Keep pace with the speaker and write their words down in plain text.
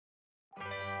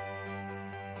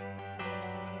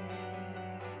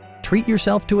treat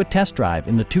yourself to a test drive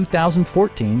in the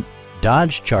 2014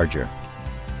 Dodge Charger.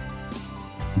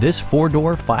 This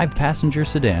four-door, five-passenger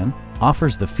sedan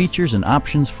offers the features and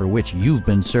options for which you've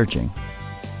been searching.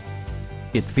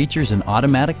 It features an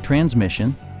automatic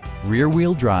transmission,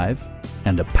 rear-wheel drive,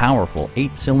 and a powerful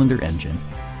 8-cylinder engine.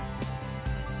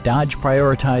 Dodge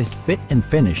prioritized fit and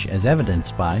finish as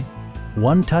evidenced by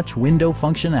one-touch window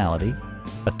functionality,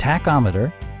 a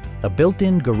tachometer, a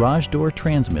built-in garage door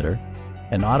transmitter,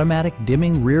 an automatic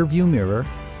dimming rear-view mirror,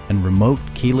 and remote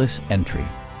keyless entry.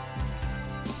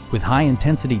 With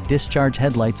high-intensity discharge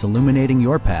headlights illuminating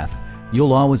your path,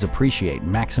 you'll always appreciate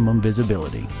maximum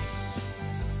visibility.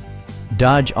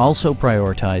 Dodge also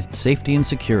prioritized safety and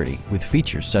security with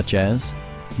features such as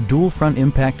dual front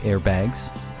impact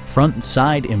airbags, front and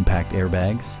side impact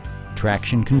airbags,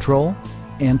 traction control,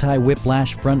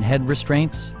 anti-whiplash front head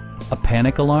restraints, a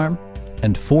panic alarm,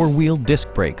 and four-wheel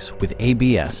disc brakes with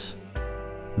ABS.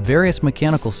 Various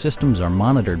mechanical systems are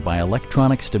monitored by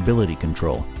electronic stability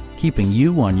control, keeping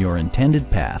you on your intended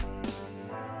path.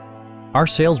 Our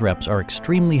sales reps are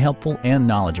extremely helpful and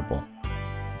knowledgeable.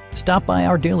 Stop by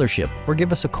our dealership or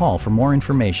give us a call for more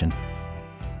information.